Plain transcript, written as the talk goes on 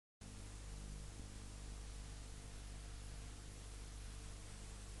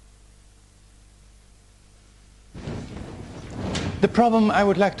The problem I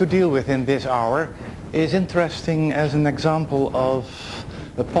would like to deal with in this hour is interesting as an example of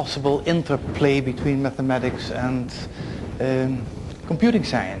a possible interplay between mathematics and computing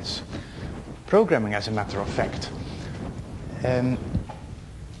science, programming as a matter of fact. The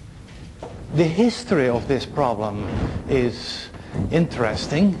history of this problem is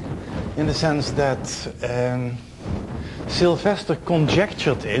interesting in the sense that Sylvester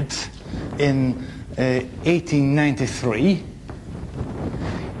conjectured it in 1893.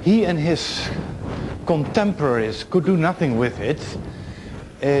 He and his contemporaries could do nothing with it.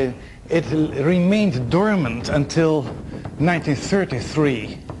 It remained dormant until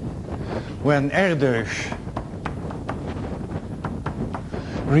 1933, when Edsger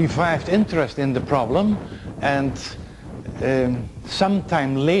revived interest in the problem, and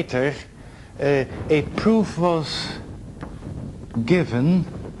sometime later a proof was given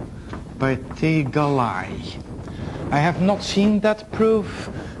by TODO. I have not seen that proof,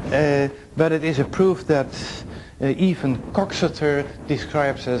 but it is a proof that even Coxeter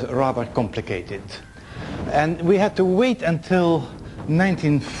describes as rather complicated. And we had to wait until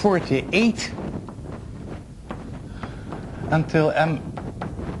 1948 until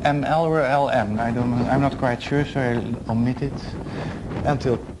ML or LM, I'm not quite sure, so I'll omit it.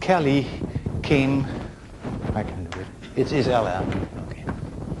 Until Kelly came, I can do it, it is LM, okay.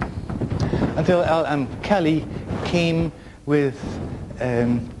 Until LM Kelly came with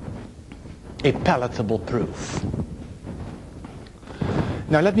a palatable proof.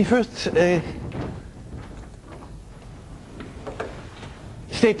 Now let me first state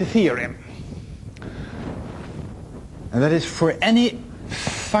the theorem. And that is, for any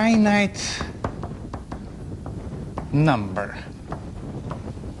finite number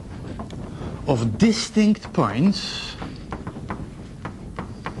of distinct points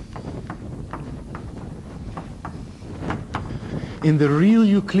in the real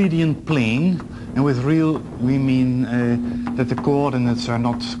Euclidean plane, and with real we mean that the coordinates are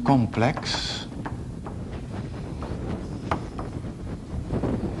not complex,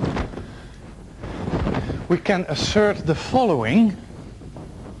 we can assert the following: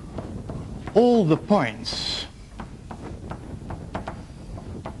 all the points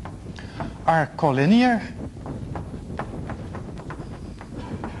are collinear,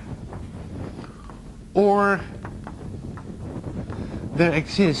 or there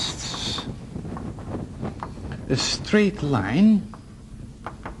exists a straight line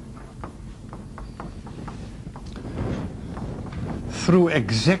through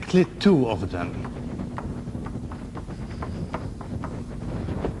exactly two of them.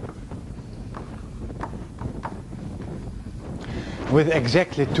 With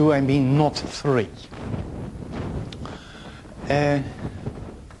exactly two, I mean not three. Now,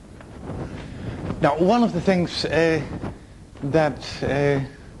 one of the things that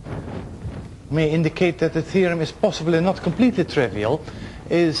may indicate that the theorem is possibly not completely trivial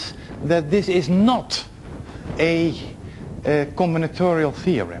is that this is not a combinatorial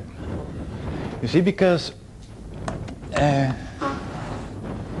theorem. You see, because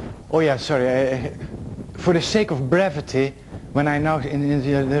for the sake of brevity, when I now, in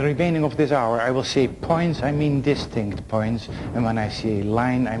the remaining of this hour, I will say points, I mean distinct points, and when I say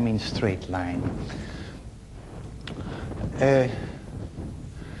line, I mean straight line.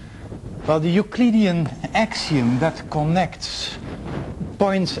 Well, the Euclidean axiom that connects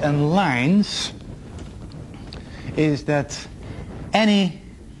points and lines is that any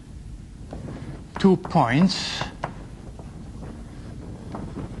two points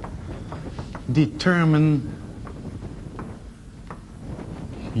determine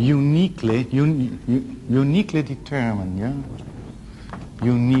uniquely determine, yeah?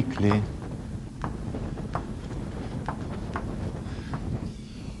 Uniquely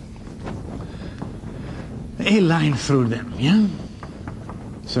a line through them, yeah?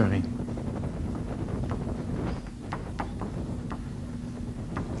 Sorry.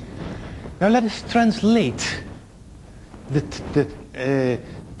 Now let us translate the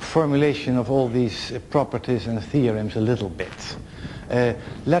formulation of all these properties and theorems a little bit.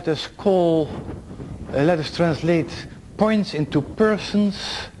 Let us translate points into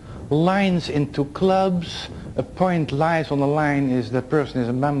persons, lines into clubs. A point lies on a line is that person is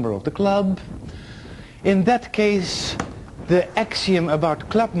a member of the club. In that case, the axiom about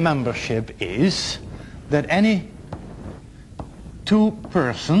club membership is that any two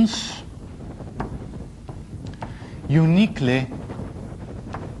persons uniquely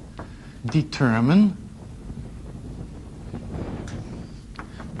determine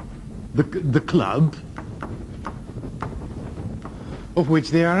the club of which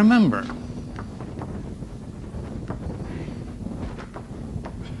they are a member.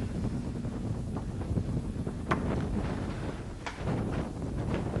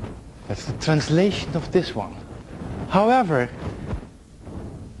 That's the translation of this one. However,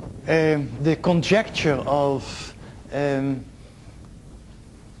 the conjecture of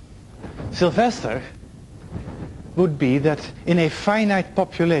Sylvester would be that in a finite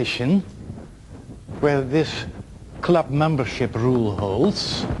population where this club membership rule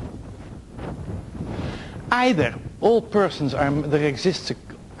holds, either all persons are member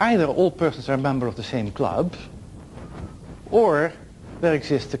of the same club, or there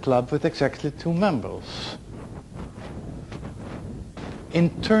exists a club with exactly 2 members. In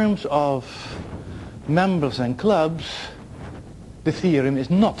terms of members and clubs, the theorem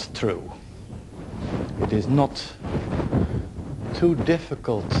is not true. It is not too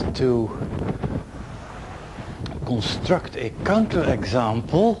difficult to construct a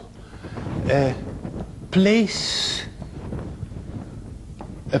counterexample. Place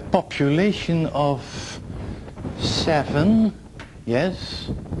a population of 7, yes?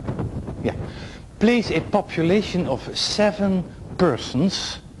 Yeah. Place a population of 7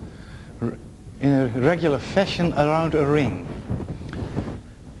 persons in a regular fashion around a ring.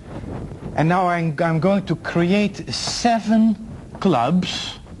 And now I'm going to create 7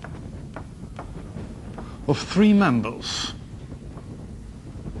 clubs of 3 members.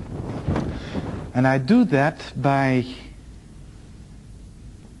 And I do that by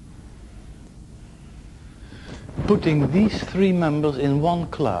putting these 3 members in one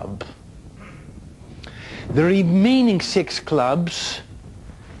club. The remaining 6 clubs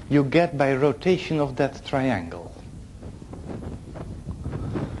you get by rotation of that triangle.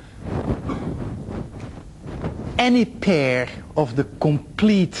 Any pair of the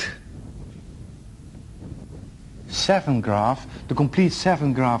complete 7 graph, the complete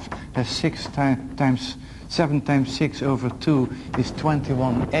 7 graph has 7 times 6 over 2 is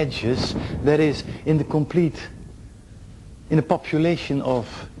 21 edges. That is, in a population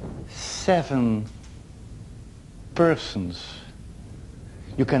of 7 persons,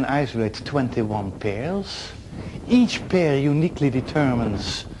 you can isolate 21 pairs. Each pair uniquely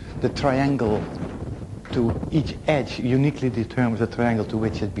determines the triangle to each edge uniquely determines the triangle to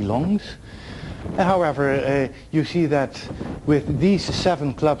which it belongs. However, you see that with these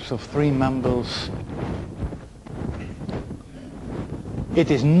 7 clubs of 3 members, it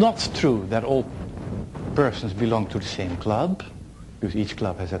is not true that all persons belong to the same club, because each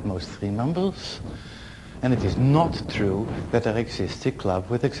club has at most 3 members. And it is not true that there exists a club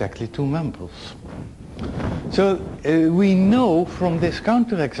with exactly 2 members. So we know from this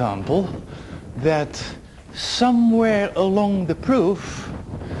counterexample that somewhere along the proof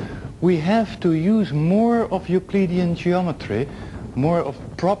we have to use more of Euclidean geometry, more of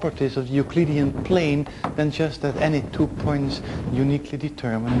properties of the Euclidean plane than just that any 2 points uniquely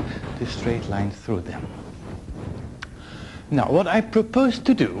determine the straight line through them. Now, what I propose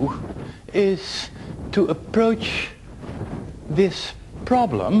to do is to approach this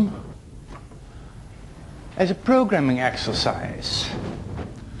problem as a programming exercise.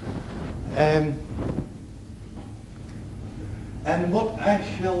 And what I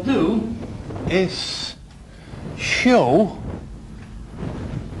shall do is show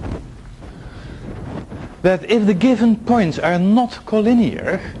that if the given points are not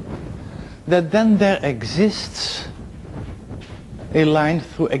collinear, that then there exists a line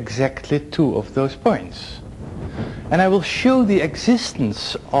through exactly 2 of those points. And I will show the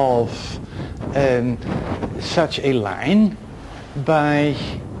existence of such a line by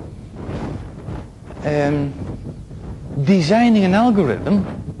designing an algorithm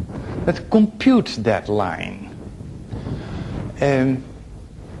that computes that line.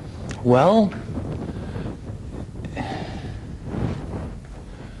 Well,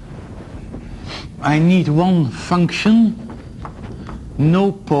 I need one function,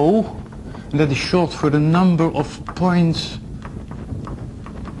 no po, and that is short for the number of points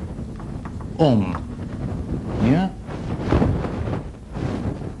on. Yeah?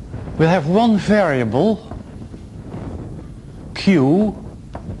 We'll have one variable, q,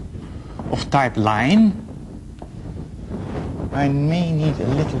 of type line. I may need a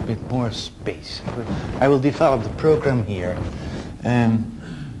little bit more space, but I will develop the program here.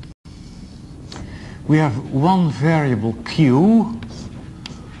 We have one variable q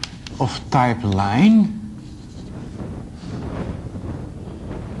of type line.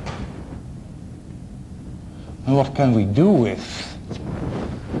 And what can we do with?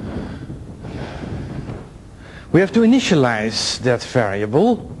 We have to initialize that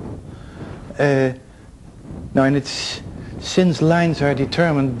variable. Now, and since lines are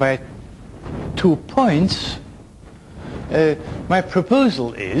determined by 2 points, my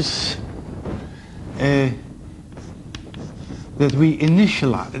proposal is that we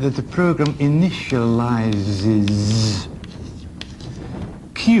initialize, that the program initializes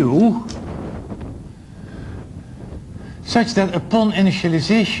Q such that upon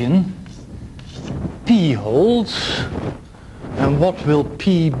initialization P holds, and what will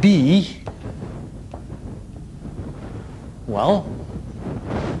P be? Well,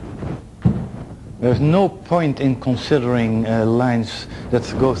 there's no point in considering lines that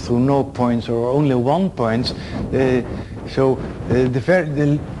go through no points or only one point. We shall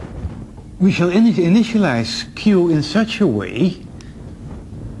initialize Q in such a way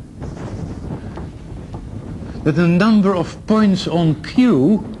that the number of points on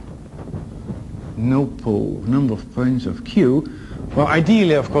Q, number of points of Q, well,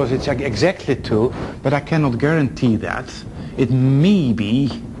 ideally, of course, it's exactly 2, but I cannot guarantee that. It may be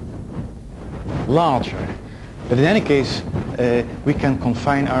larger. But in any case, we can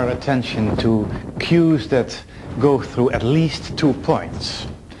confine our attention to Q's that go through at least 2 points.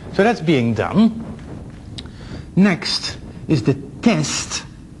 So that's being done. Next is the test.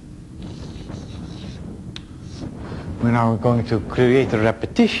 We're now going to create a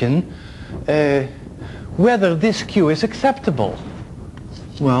repetition. Whether this Q is acceptable.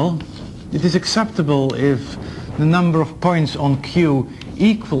 Well, it is acceptable if the number of points on Q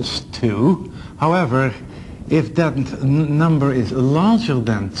equals 2. However, if that number is larger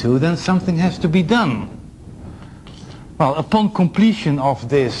than 2, then something has to be done. Well, upon completion of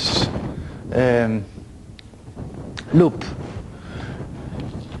this loop,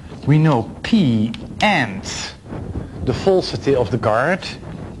 we know P and the falsity of the guard,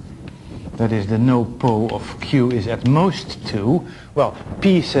 that is the no-po of Q is at most 2. Well,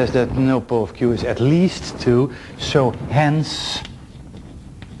 P says that the no-po of Q is at least 2, so hence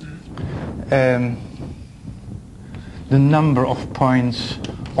the number of points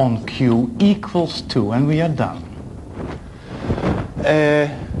on Q equals 2, and we are done.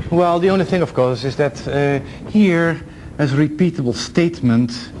 Well, the only thing, of course, is that here, as a repeatable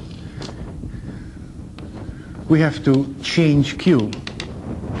statement, we have to change Q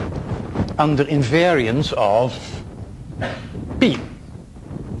under invariance of P.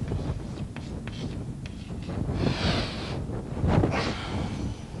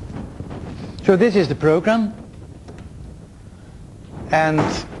 So this is the program, and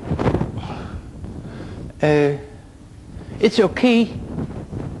it's okay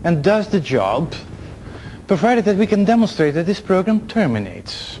and does the job, provided that we can demonstrate that this program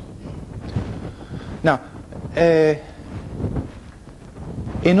terminates. Now,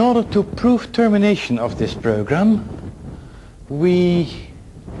 in order to prove termination of this program, we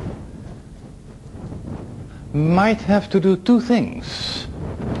might have to do 2 things.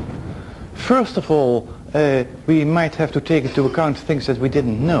 First of all, we might have to take into account things that we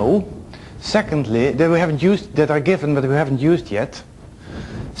didn't know. Secondly, that we haven't used, that are given but we haven't used yet.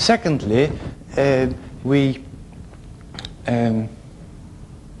 Secondly, we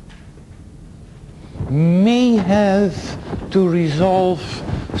may have to resolve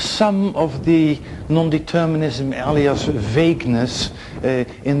some of the non-determinism alias vagueness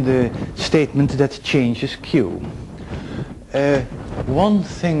in the statement that changes Q. One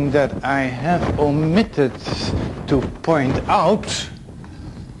thing that I have omitted to point out,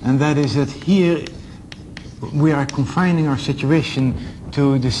 and that is that here we are confining our situation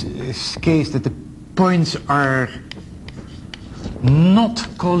to this case that the points are not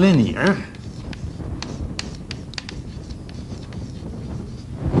collinear.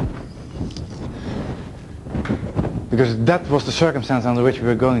 Because that was the circumstance under which we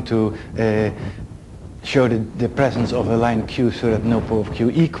were going to show the presence of a line Q so that no po of Q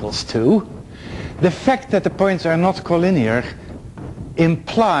equals 2. The fact that the points are not collinear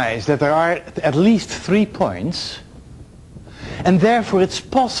implies that there are at least 3 points, and therefore it's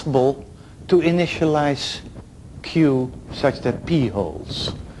possible to initialize Q such that P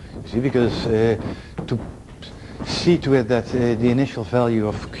holds. You see, because to see to it that the initial value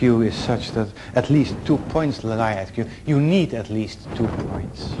of Q is such that at least 2 points lie at Q, you need at least 2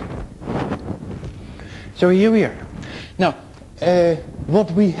 points. So here we are. Now,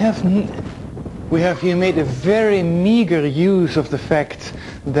 what we have here made a very meager use of the fact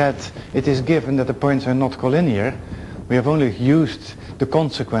that it is given that the points are not collinear. We have only used the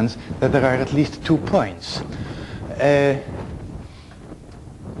consequence that there are at least 2 points.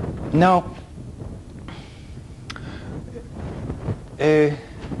 Now,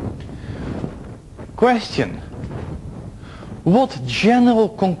 question: what general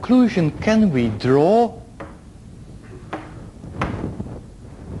conclusion can we draw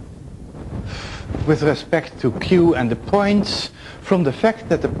with respect to Q and the points from the fact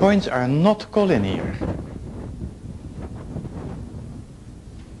that the points are not collinear?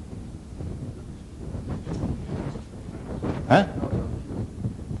 Huh?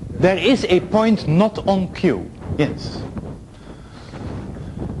 There is a point not on Q. Yes.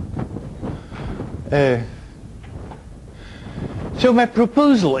 So my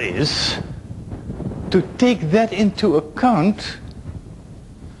proposal is to take that into account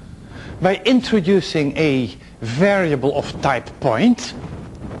by introducing a variable of type point.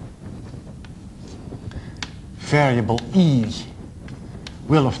 Variable E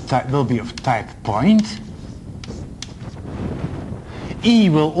will be of type point. E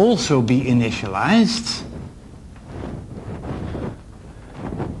will also be initialized.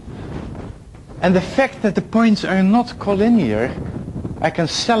 And the fact that the points are not collinear, I can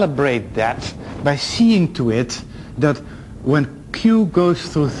celebrate that by seeing to it that when Q goes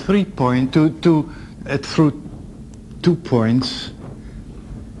through through 2 points,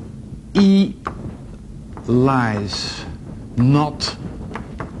 E lies not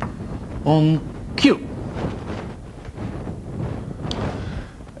on Q.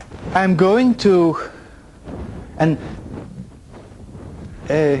 I'm going to, and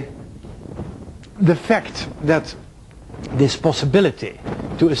the fact that this possibility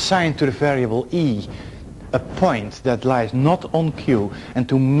to assign to the variable E a point that lies not on Q and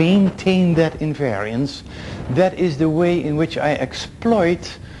to maintain that invariance, that is the way in which I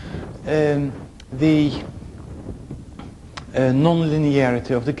exploit the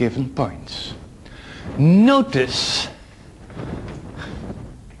nonlinearity of the given points. Notice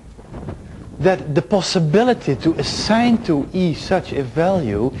that the possibility to assign to E such a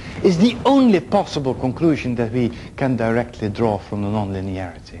value is the only possible conclusion that we can directly draw from the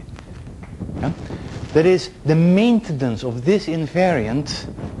nonlinearity. Yeah? That is, the maintenance of this invariant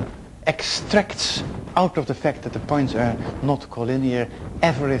extracts out of the fact that the points are not collinear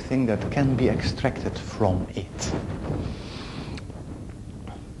everything that can be extracted from it.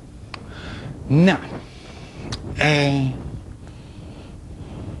 Now,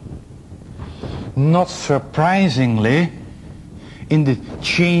 not surprisingly, in the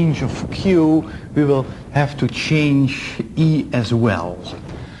change of Q, we will have to change E as well.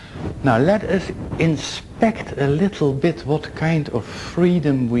 Now let us inspect a little bit what kind of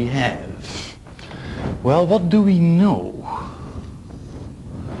freedom we have. Well, what do we know?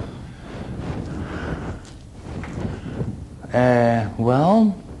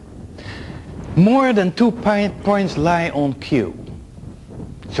 Well, more than 2 points lie on Q.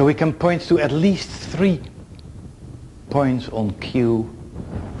 So we can point to at least 3 points on Q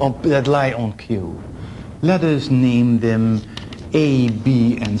that lie on Q. Let us name them A,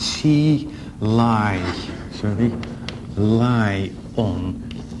 B, and C lie on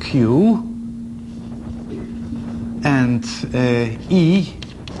Q, and E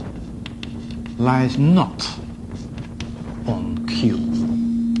lies not on Q.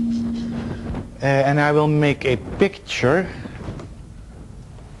 And I will make a picture.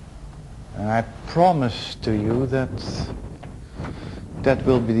 I promise to you that that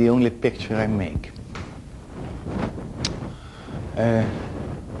will be the only picture I make. And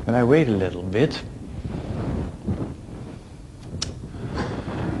I wait a little bit.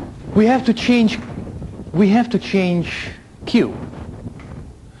 We have to change Q.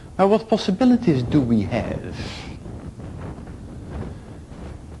 Now what possibilities do we have?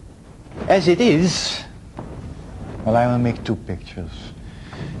 As it is, well, I will make 2 pictures.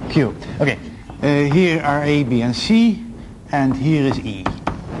 Q. Okay, here are A, B, and C, and here is E.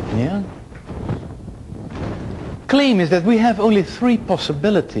 Yeah? Claim is that we have only 3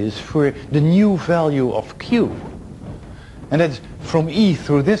 possibilities for the new value of Q. And that's from E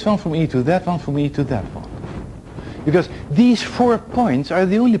through this one, from E to that one, from E to that one. Because these 4 points are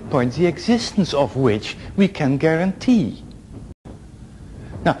the only points the existence of which we can guarantee.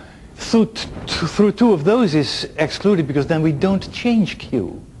 Now, through 2 of those is excluded because then we don't change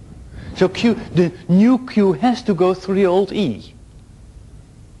Q. So Q, the new Q has to go through the old E.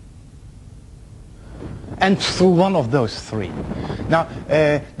 And through one of those 3. Now,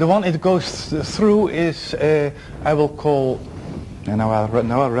 the one it goes through is, I will call, and now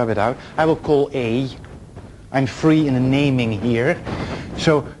I'll rub it out, I will call A. I'm free in the naming here.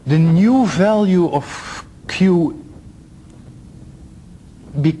 So the new value of Q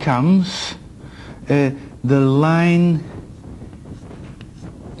becomes the line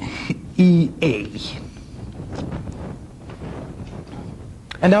EA.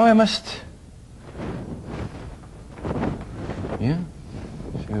 And now I must, yeah,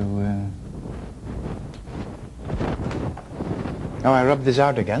 so now I rub this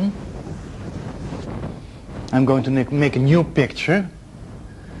out again. I'm going to make a new picture.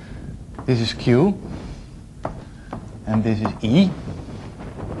 This is Q, and this is E.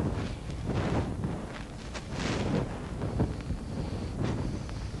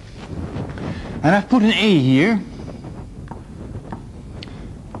 And I've put an A here,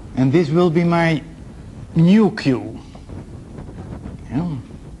 and this will be my new Q. Yeah.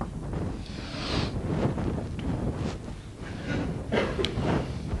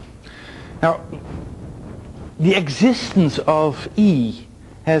 Now, the existence of E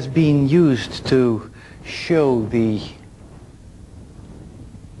has been used to show the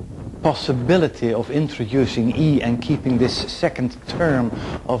possibility of introducing E and keeping this second term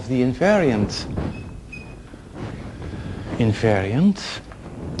of the invariant.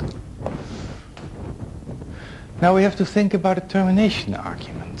 Now we have to think about a termination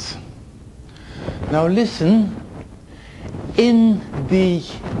argument. Now listen, in the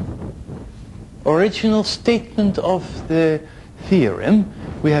original statement of the theorem,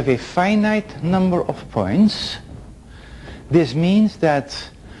 we have a finite number of points. This means that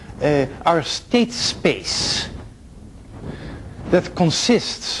our state space that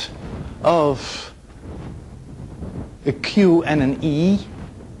consists of a Q and an E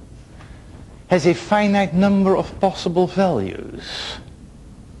has a finite number of possible values.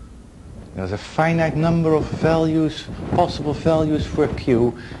 There's a finite number of values, possible values for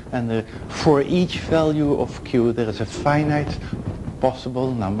Q, and for each value of Q there is a finite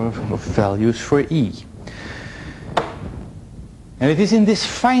possible number of values for E. And it is in this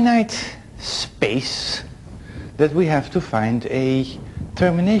finite space that we have to find a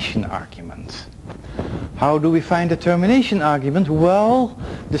termination argument. How do we find a termination argument? Well,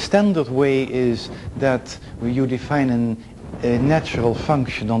 the standard way is that you define a natural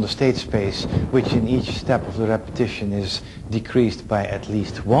function on the state space which in each step of the repetition is decreased by at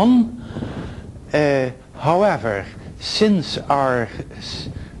least 1. However, since our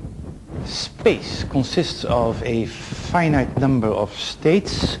space consists of a finite number of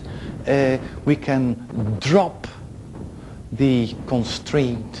states, we can drop the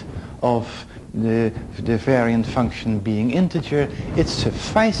constraint of the variant function being integer. It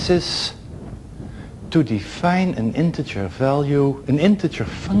suffices to define an integer value, an integer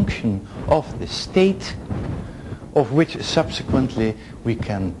function of the state, of which subsequently we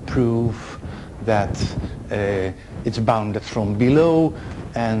can prove that it's bounded from below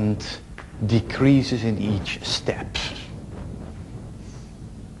and decreases in each step.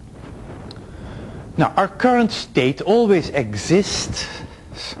 Now, our current state always exists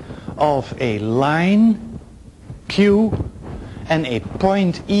of a line Q and a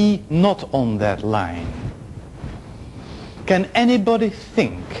point E not on that line. Can anybody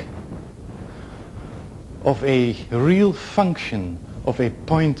think of a real function of a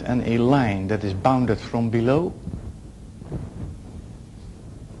point and a line that is bounded from below?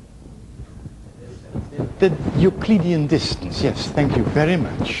 The Euclidean distance, yes, thank you very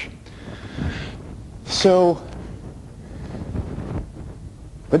much. So,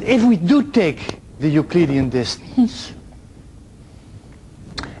 but if we do take the Euclidean distance,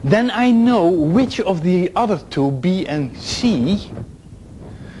 then I know which of the other two, B and C,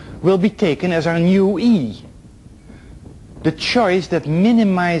 will be taken as our new E. The choice that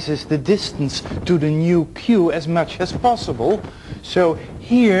minimizes the distance to the new Q as much as possible. So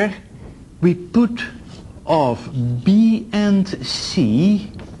here we put of B and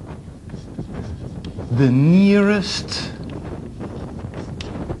C the nearest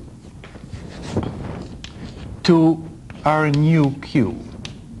to our new Q.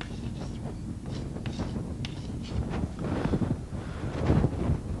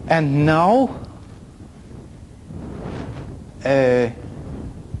 And now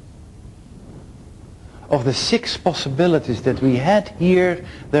of the 6 possibilities that we had here,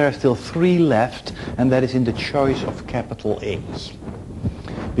 there are still 3 left, and that is in the choice of capital A.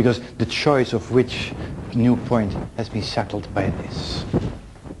 Because the choice of which new point has been settled by this.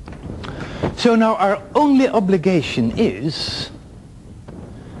 So now our only obligation is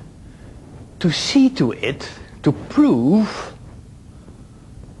to see to it, to prove,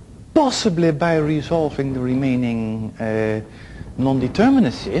 possibly by resolving the remaining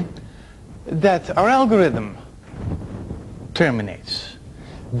non-determinacy, that our algorithm terminates.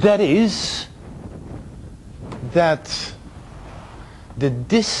 That is, that the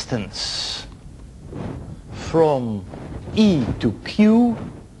distance from E to Q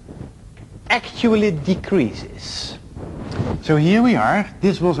actually decreases. So here we are.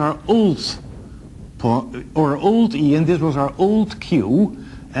 This was our old E, and this was our old Q,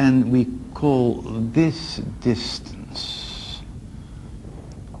 and we call this distance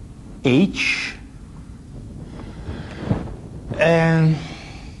H. And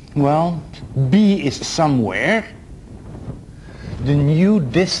well, B is somewhere. The new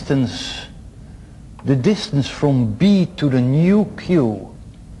distance, the distance from B to the new Q,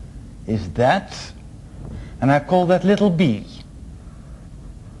 is that, and I call that little b.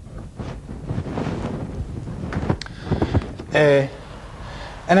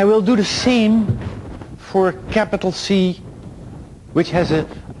 And I will do the same for capital C, which has a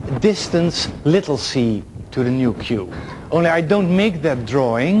distance little c to the new q. Only I don't make that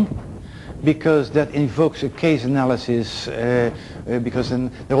drawing because that invokes a case analysis, because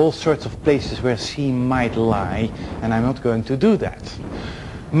then there are all sorts of places where c might lie, and I'm not going to do that.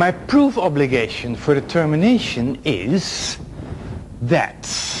 My proof obligation for determination is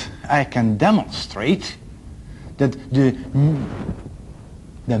that I can demonstrate that the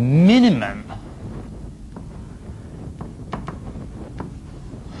minimum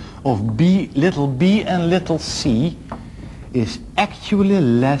of little b and little c is actually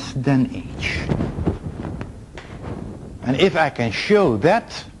less than h. And if I can show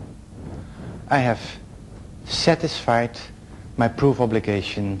that, I have satisfied my proof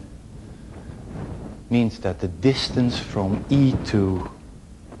obligation. Means that the distance from E to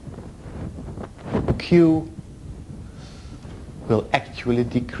Q will actually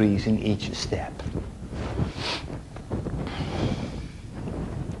decrease in each step.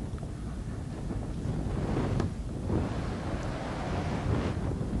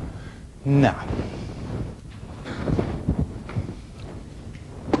 Now,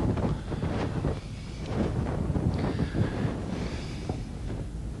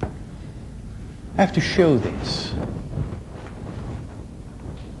 I have to show this.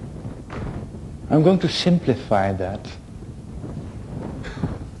 I'm going to simplify that.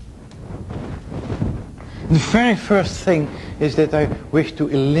 The very first thing is that I wish to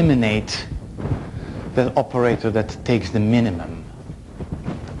eliminate that operator that takes the minimum.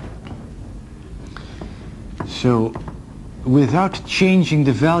 So, without changing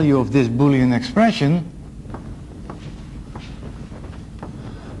the value of this Boolean expression,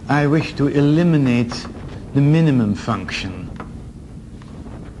 I wish to eliminate the minimum function.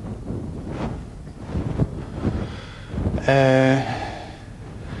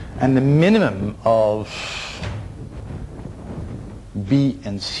 And the minimum of B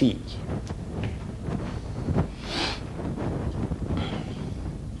and C.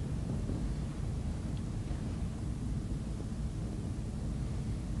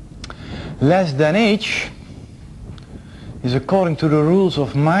 Less than H is, according to the rules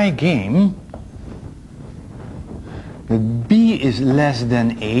of my game, that B is less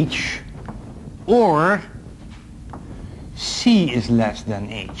than H or C is less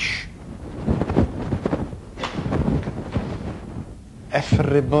than H.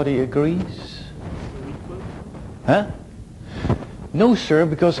 Everybody agrees? Huh? No, sir,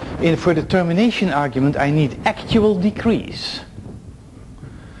 because for the termination argument I need actual decrease.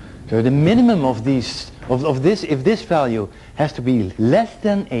 So the minimum of this, if this value has to be less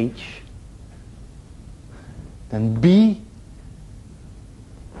than H, then B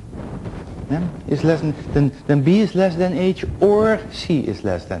is less than, then B is less than H or C is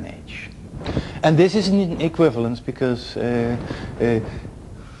less than H. And this is an equivalence because these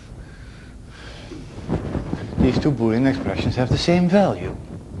two Boolean expressions have the same value.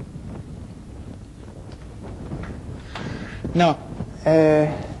 Now,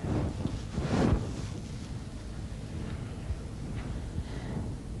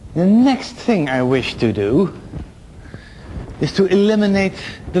 the next thing I wish to do is to eliminate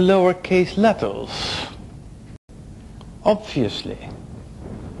the lowercase letters. Obviously,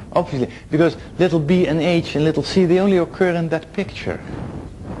 because little b and h and little c, they only occur in that picture.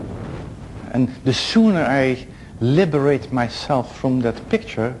 And the sooner I liberate myself from that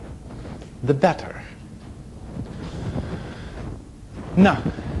picture, the better. Now,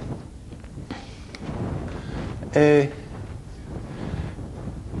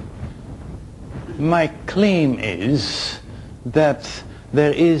 my claim is that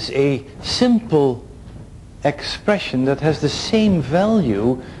there is a simple expression that has the same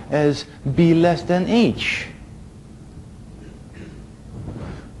value as b less than h.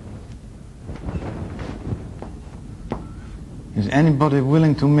 Is anybody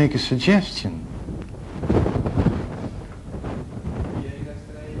willing to make a suggestion?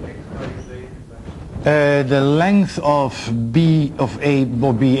 The length of b of a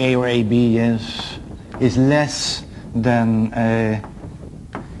or ba or ab, yes, is less than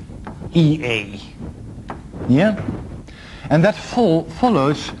ea. Yeah? And that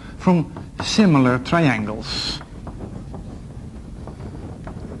follows from similar triangles.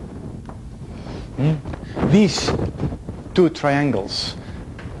 These two triangles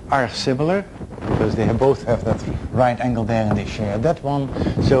are similar because they both have that right angle there and they share that one.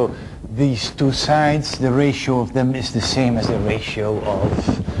 So these two sides, the ratio of them is the same as the ratio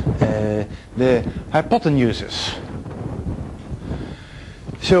of the hypotenuses.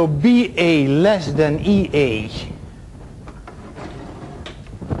 So BA less than EA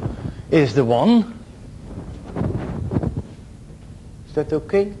is the one. Is that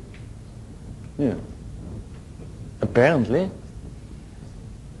okay? Yeah. Apparently.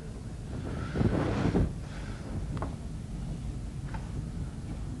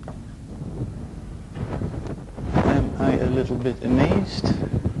 Am I a little bit amazed?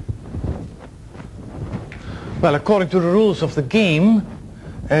 Well, according to the rules of the game,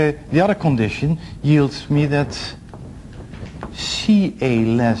 the other condition yields me that CA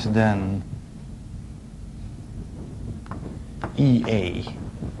less than EA.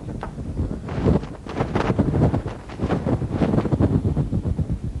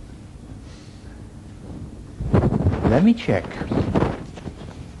 Let me check.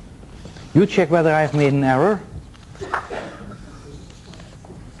 You check whether I've made an error.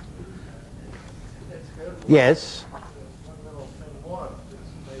 Yes.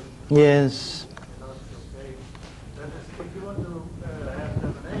 Yes.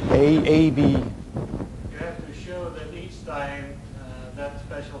 A, B. You have to show that each time that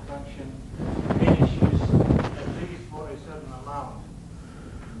special function finishes at least for a certain amount.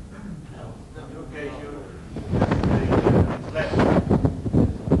 In your case,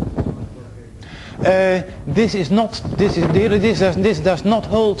 this does not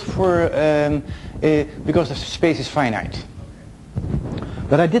hold for because the space is finite.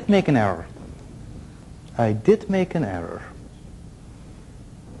 But I did make an error. I did make an error.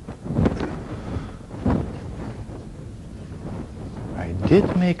 I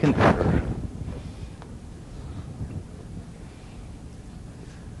did make an error.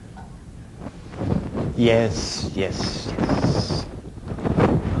 Yes, yes, yes.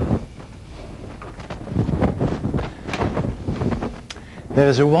 There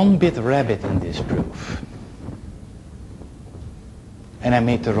is a one-bit rabbit in this proof. And I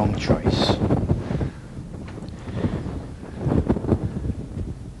made the wrong choice.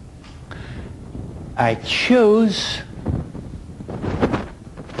 I chose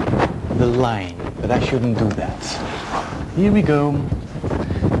the line, but I shouldn't do that. Here we go.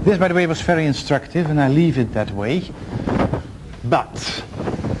 This, by the way, was very instructive, and I leave it that way. But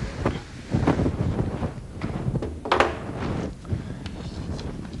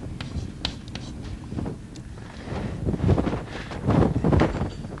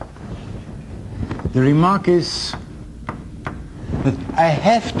the remark is that I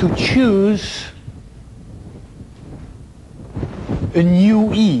have to choose a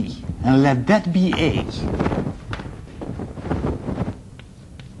new E and let that be A.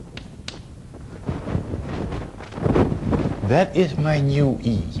 That is my new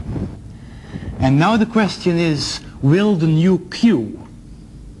E. And now the question is, will the new Q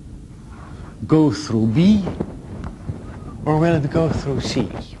go through B or will it go through C?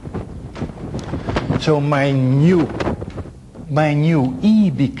 So my new E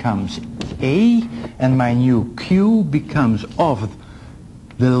becomes A and my new Q becomes of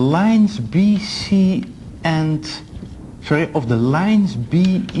the lines B, C and, of the lines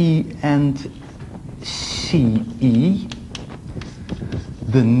B, E and C, E,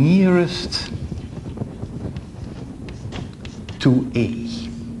 the nearest to A.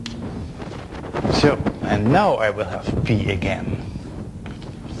 So, and now I will have P again.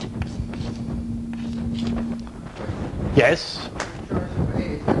 Yes?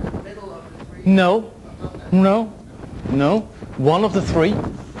 No, no, no. One of the three.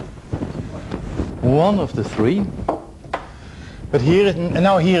 One of the three. But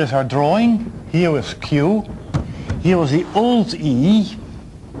now here is our drawing. Here was Q. Here was the old E.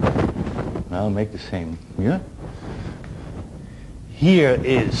 I'll make the same. Yeah. Here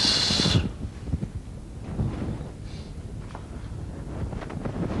is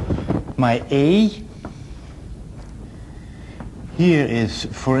my A. Here is,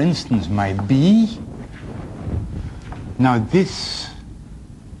 for instance, my B. Now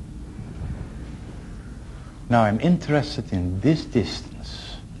I'm interested in this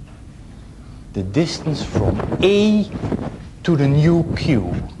distance. The distance from A to the new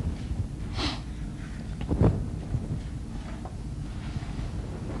Q.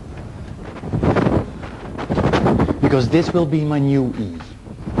 Because this will be my new E.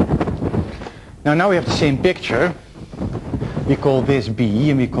 Now we have the same picture. We call this B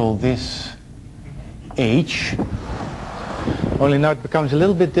and we call this H. Only now it becomes a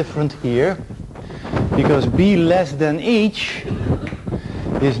little bit different here, because B less than H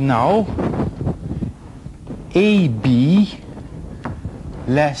is now AB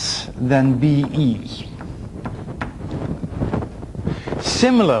less than BE.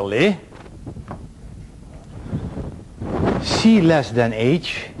 Similarly, C less than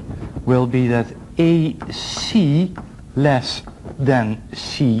H will be that AC less than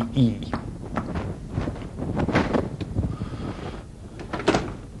CE.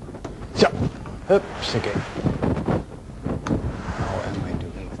 So, oops, again. How am I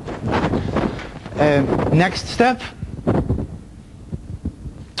doing? Next step.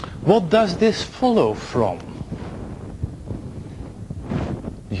 What does this follow from?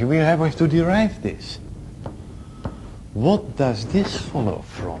 We have to derive this. What does this follow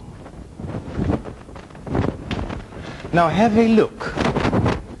from? Now have a look.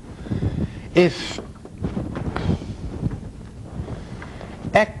 If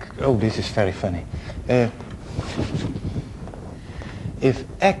x, oh, this is very funny. If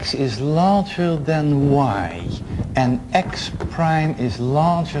x is larger than y and x prime is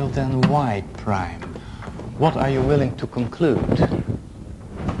larger than y prime, what are you willing to conclude?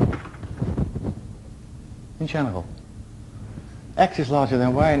 In general, x is larger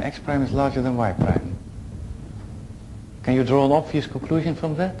than y and x prime is larger than y prime. Can you draw an obvious conclusion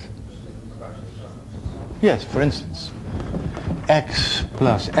from that? Yes, for instance, x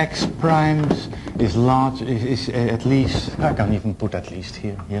plus x primes is large, is at least, I can even put at least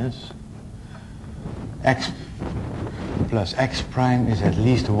here, yes. X plus x prime is at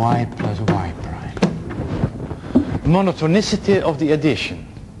least y plus y prime. Monotonicity of the addition.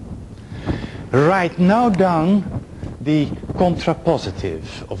 Write now down the contrapositive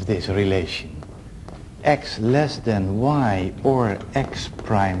of this relation. X less than y or x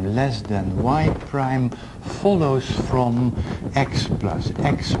prime less than y prime follows from x plus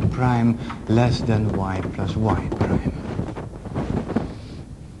x prime less than y plus y prime.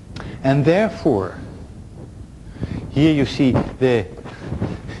 And therefore, here you see the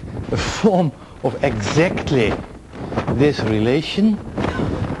form of exactly this relation,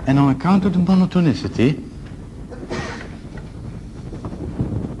 and on account of the monotonicity,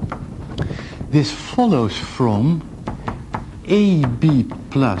 this follows from AB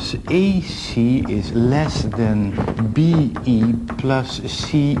plus AC is less than BE plus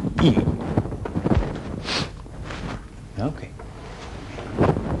CE. Okay.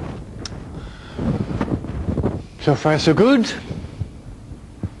 So far so good.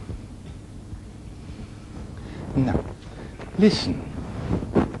 Now, listen.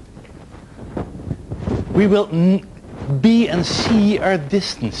 We will, B and C are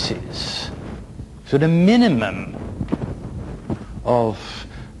distances. So the minimum of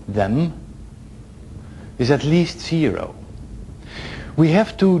them is at least 0. We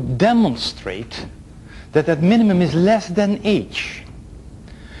have to demonstrate that that minimum is less than h.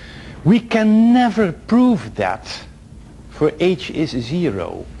 We can never prove that, for h is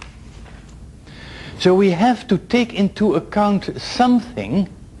 0. So we have to take into account something,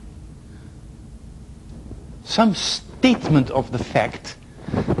 some statement of the fact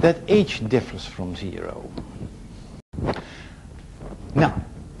that h differs from 0. Now,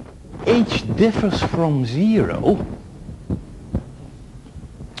 h differs from 0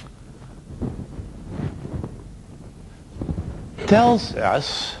 tells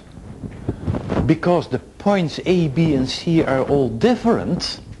us, because the points A, B and C are all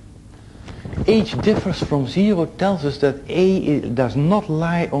different, h differs from 0 tells us that A does not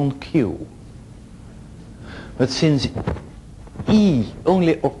lie on Q. But since E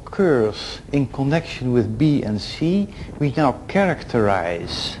only occurs in connection with B and C, we now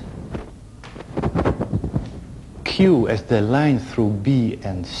characterize Q as the line through B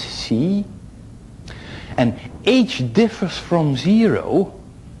and C, and H differs from 0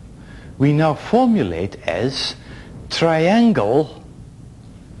 we now formulate as triangle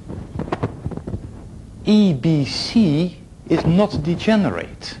EBC is not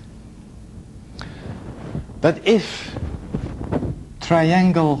degenerate. But if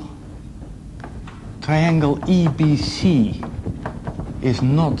triangle EBC is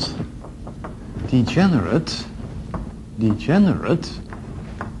not degenerate,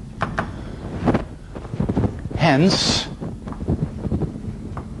 hence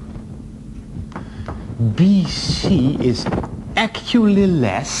BC is actually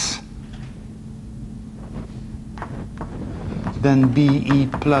less than BE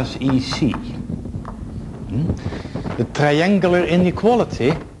plus EC. The triangular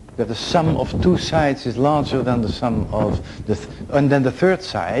inequality, that the sum of two sides is larger than the sum of the and then the third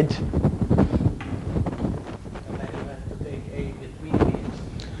side. And then you have to take A between these.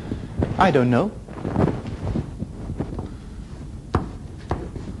 I don't know.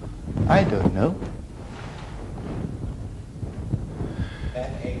 I don't know.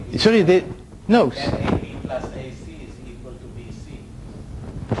 Then AB Sorry, no. Then AB plus AC is equal to BC.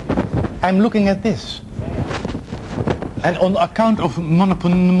 I'm looking at this. And on account of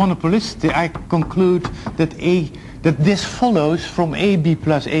monopolicity, I conclude that this follows from AB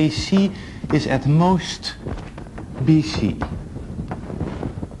plus AC is at most BC.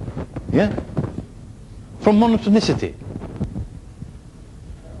 Yeah? From monotonicity.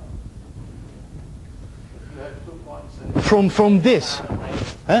 From this.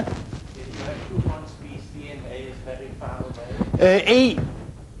 Huh? If you have 2 points BC and A is very far away.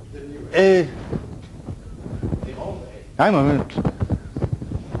 I'm a minute.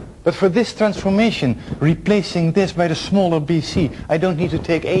 But for this transformation, replacing this by the smaller BC, I don't need to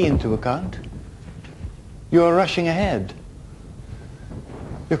take A into account. You are rushing ahead.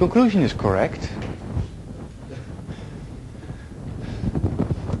 Your conclusion is correct.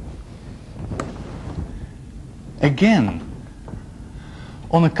 Again,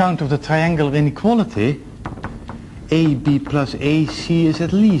 on account of the triangular inequality, AB plus AC is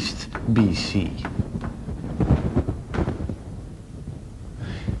at least BC.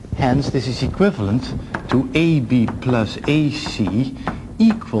 Hence, this is equivalent to AB plus AC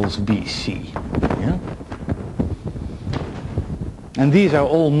equals BC. Yeah? And these are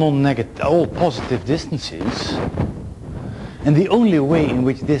all non-negative, all positive distances. And the only way in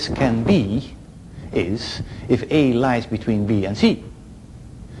which this can be is if A lies between B and C.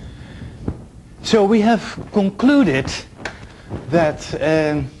 So we have concluded that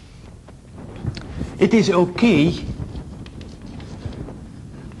it is okay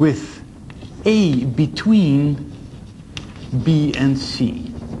with A between B and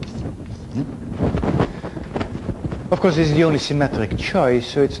C. Of course, this is the only symmetric choice,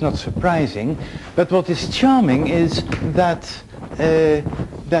 so it's not surprising. But what is charming is that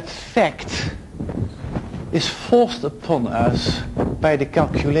that fact is forced upon us by the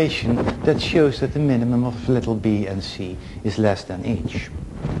calculation that shows that the minimum of little b and c is less than h.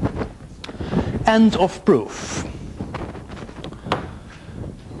 End of proof.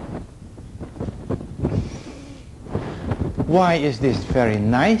 Why is this very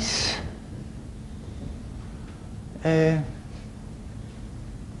nice?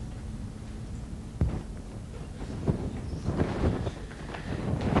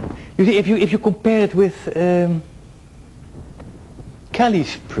 You see, if you compare it with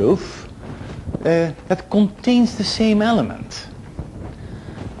Kelly's proof, that contains the same element.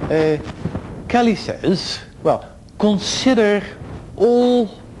 Kelly says, well, consider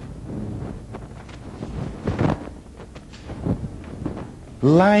all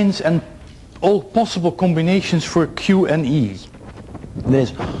lines and all possible combinations for Q and E.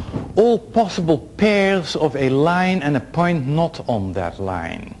 There's all possible pairs of a line and a point not on that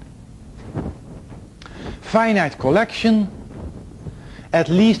line. Finite collection, at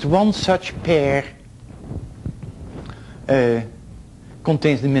least one such pair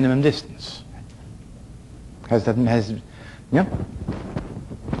contains the minimum distance. Yeah?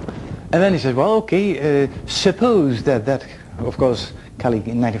 And then he says, well, okay, suppose that, of course, Kelly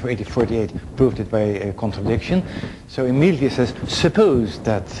in 1948 proved it by a contradiction. So immediately he says, suppose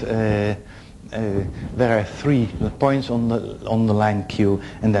that there are 3 points on the line Q,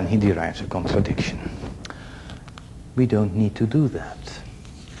 and then he derives a contradiction. We don't need to do that.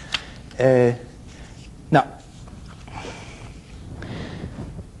 Now,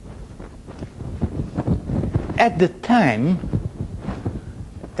 at the time,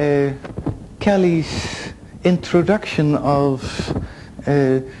 Kelly's introduction of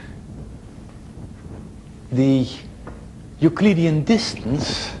the Euclidean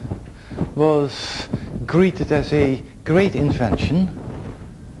distance was greeted as a great invention,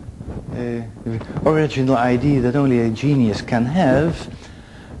 original idea that only a genius can have,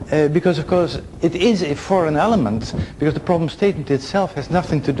 because of course it is a foreign element, because the problem statement itself has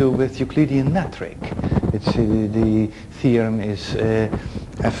nothing to do with Euclidean metric. It's, the theorem is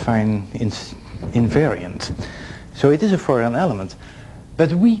affine invariant. So it is a foreign element.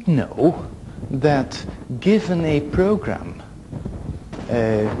 But we know that given a program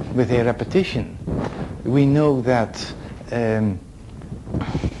with a repetition, we know that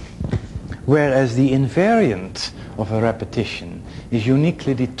whereas the invariant of a repetition is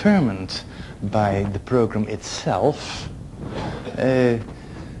uniquely determined by the program itself,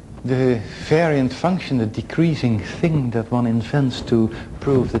 the variant function, the decreasing thing that one invents to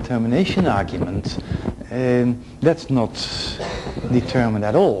prove the termination argument, that's not determined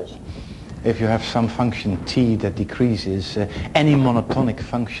at all. If you have some function t that decreases, any monotonic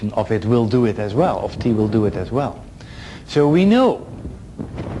function of it will do it as well, of t will do it as well. So we know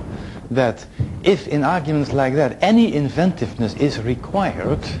that if in arguments like that any inventiveness is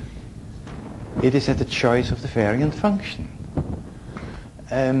required, it is at the choice of the variant function.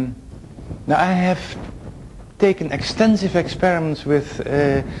 Now I have taken extensive experiments with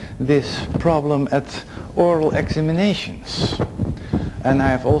this problem at oral examinations. And I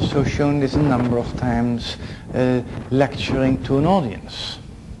have also shown this a number of times lecturing to an audience.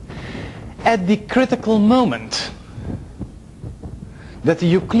 At the critical moment that the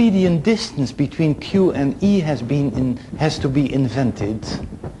Euclidean distance between Q and E has to be invented,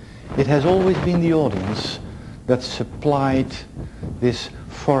 it has always been the audience that supplied this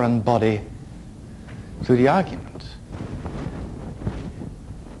foreign body to the argument.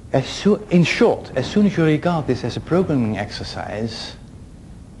 In short, as soon as you regard this as a programming exercise,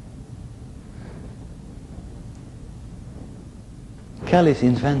 Kelly's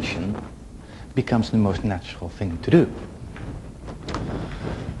invention becomes the most natural thing to do.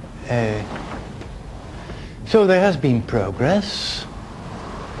 So there has been progress.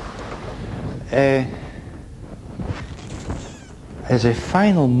 As a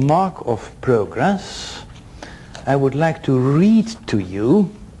final mark of progress, I would like to read to you,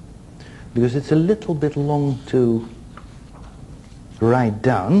 because it's a little bit long to write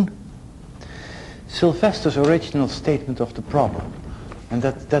down, Sylvester's original statement of the problem. And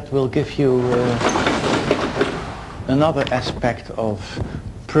that will give you another aspect of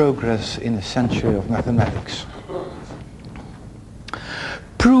progress in a century of mathematics.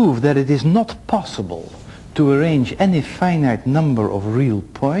 Prove that it is not possible to arrange any finite number of real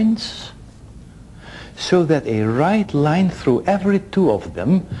points so that a right line through every two of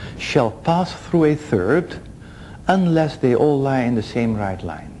them shall pass through a third unless they all lie in the same right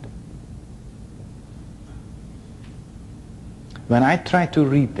line. When I tried to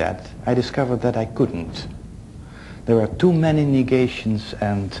read that, I discovered that I couldn't. There were too many negations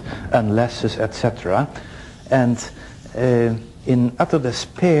and unlesses, etc. And in utter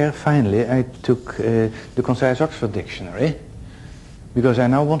despair, finally, I took the Concise Oxford Dictionary, because I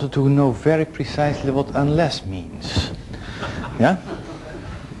now wanted to know very precisely what unless means. Yeah?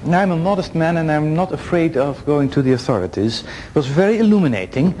 Now, I'm a modest man and I'm not afraid of going to the authorities. It was very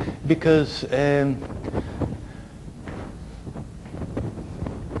illuminating because the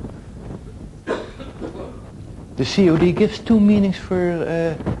COD gives two meanings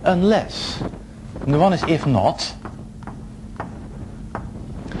for unless. And the one is if not.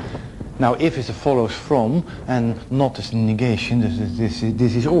 Now if is a follows from and not is a negation, this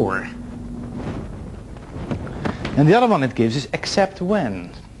is or. And the other one it gives is except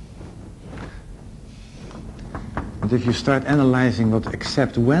when. But if you start analyzing what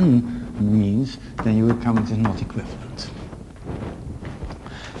except when means, then you will come it is not equivalent.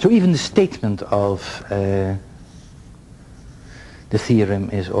 So even the statement of the theorem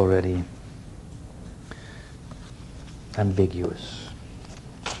is already ambiguous.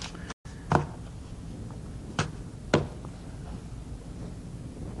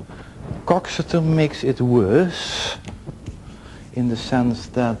 Coxeter makes it worse in the sense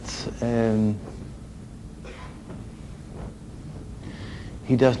that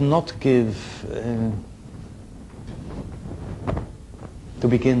he does not give, to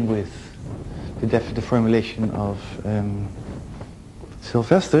begin with, the formulation of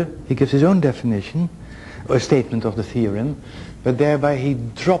Sylvester. He gives his own definition, or statement of the theorem, but thereby he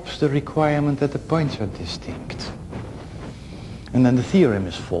drops the requirement that the points are distinct. And then the theorem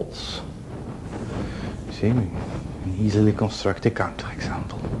is false. See, we can easily construct a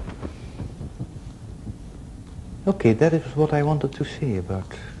counterexample. Okay, that is what I wanted to say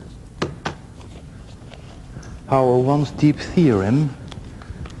about how a once deep theorem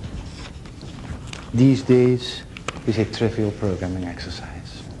these days is a trivial programming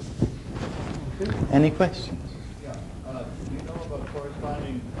exercise. Okay. Any questions? Yeah. Do you know about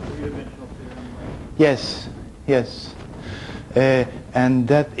corresponding three-dimensional theorem? Yes, yes. And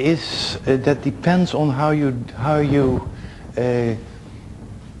that is that depends on how you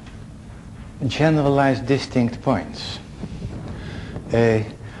generalize distinct points.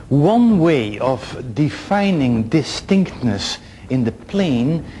 One way of defining distinctness in the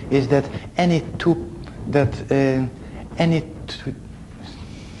plane is that any two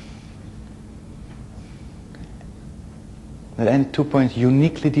points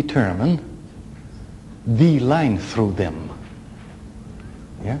uniquely determine the line through them.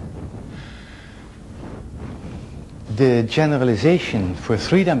 Yeah? The generalization for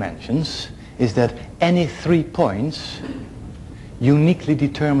 3 dimensions is that any 3 points uniquely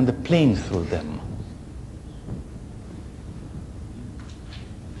determine the plane through them.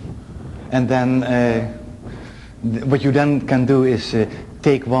 And then what you then can do is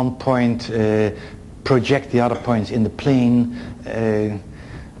take one point, project the other points in the plane,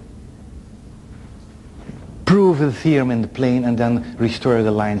 prove the theorem in the plane and then restore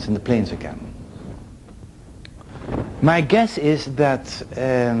the lines in the planes again. My guess is that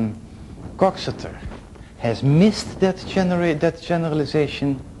Coxeter has missed that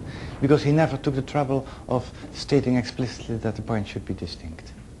generalization because he never took the trouble of stating explicitly that the points should be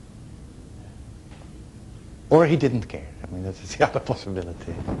distinct. Or he didn't care. I mean, that's the other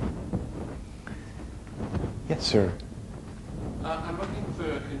possibility. Yes, sir. I'm looking for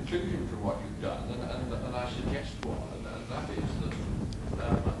a conclusion from what you've done, and I suggest one, and that is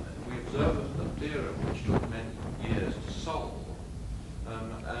that we observe a theorem which took many years to solve,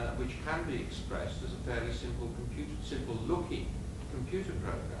 which can be expressed as a fairly simple-looking computer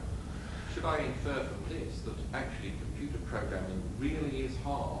program. Should I infer from this that actually computer programming really is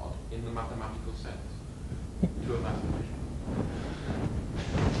hard in the mathematical sense to a mathematician?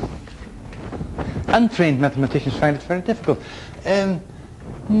 Untrained mathematicians find it very difficult.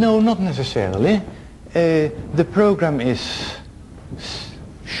 No, not necessarily. The program is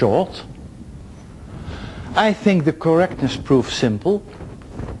short. I think the correctness proof simple.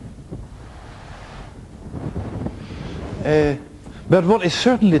 But what is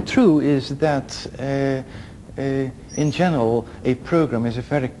certainly true is that in general a program is a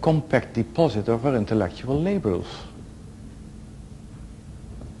very compact deposit of our intellectual labels.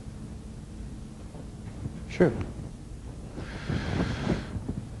 Sure.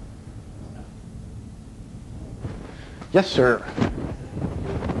 Yes, sir.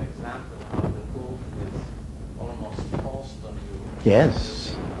 An example how the proof is almost forced on you.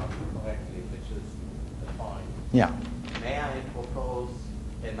 Yes. Correctly, which is the point. Yeah. May I propose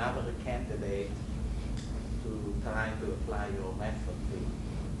another candidate to try to apply your method to?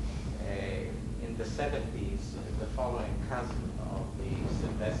 In the 70s, the following cousin of the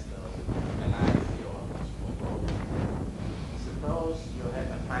Sylvester Galaxy almost proposed. Suppose you have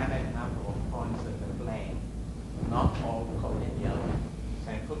a finite number of points in the plane, not all collinear,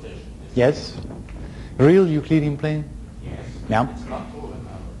 same position. Yes. Real Euclidean plane? Yes. Yeah. It's not true in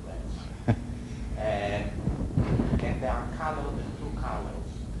other planes. And they are colored in two colors,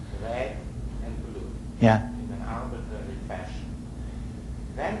 red and blue, Yeah. in an arbitrary fashion.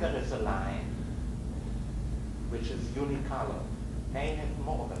 Then there is a line which is unicolored, may have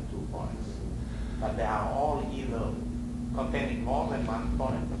more than 2 points, but they are all either containing more than 1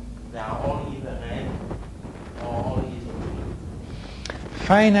 point. They are all either red or all either blue.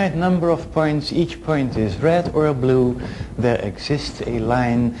 Finite number of points, each point is red or blue. There exists a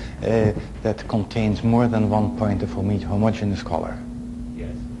line that contains more than 1 point of homogeneous color.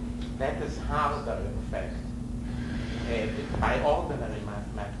 Yes. That is harder, in fact. By ordinary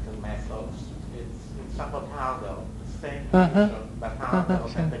mathematical methods, it's somewhat harder, the same function, but harder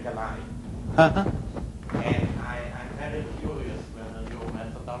than the Galaxy. And I'm very curious whether your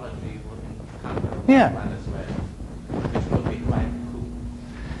methodology would come to one as well, which would be quite cool.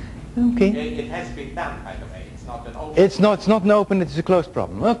 Okay. It has been done, by the way. It's not an open. It's not an open, it's a closed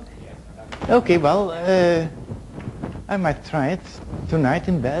problem. Okay. Yes. Okay, well, I might try it tonight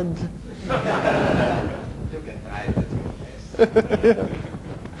in bed. You can try it at your best.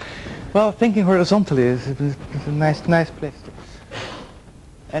 Well, thinking horizontally is a nice place.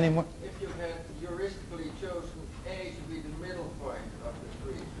 Any more? If you had heuristically chosen A to be the middle point of the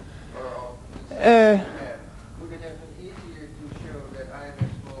tree, or of the would it have been easier to show that either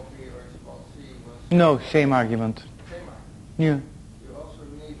small p or small c was... No, same argument. Same argument. Yeah. You also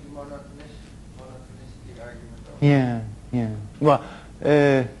need the monotonicity argument. Yeah. Well,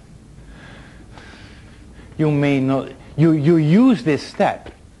 you may not... You use this step.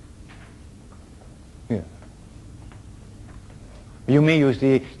 Yeah. You may use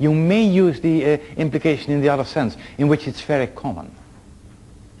the implication in the other sense, in which it's very common.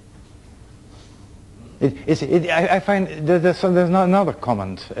 I find there's another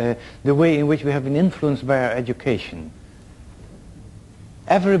comment, the way in which we have been influenced by our education.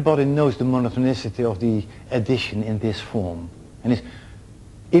 Everybody knows the monotonicity of the addition in this form. And it's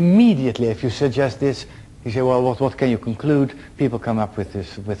immediately, if you suggest this, you say, well, what can you conclude? People come up with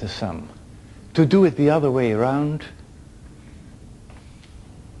a sum. To do it the other way around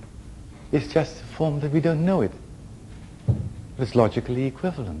is just a form that we don't know it. But it's logically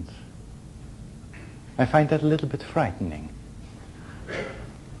equivalent. I find that a little bit frightening.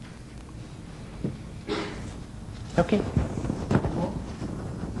 Okay.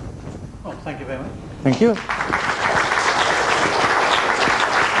 Well, thank you very much. Thank you.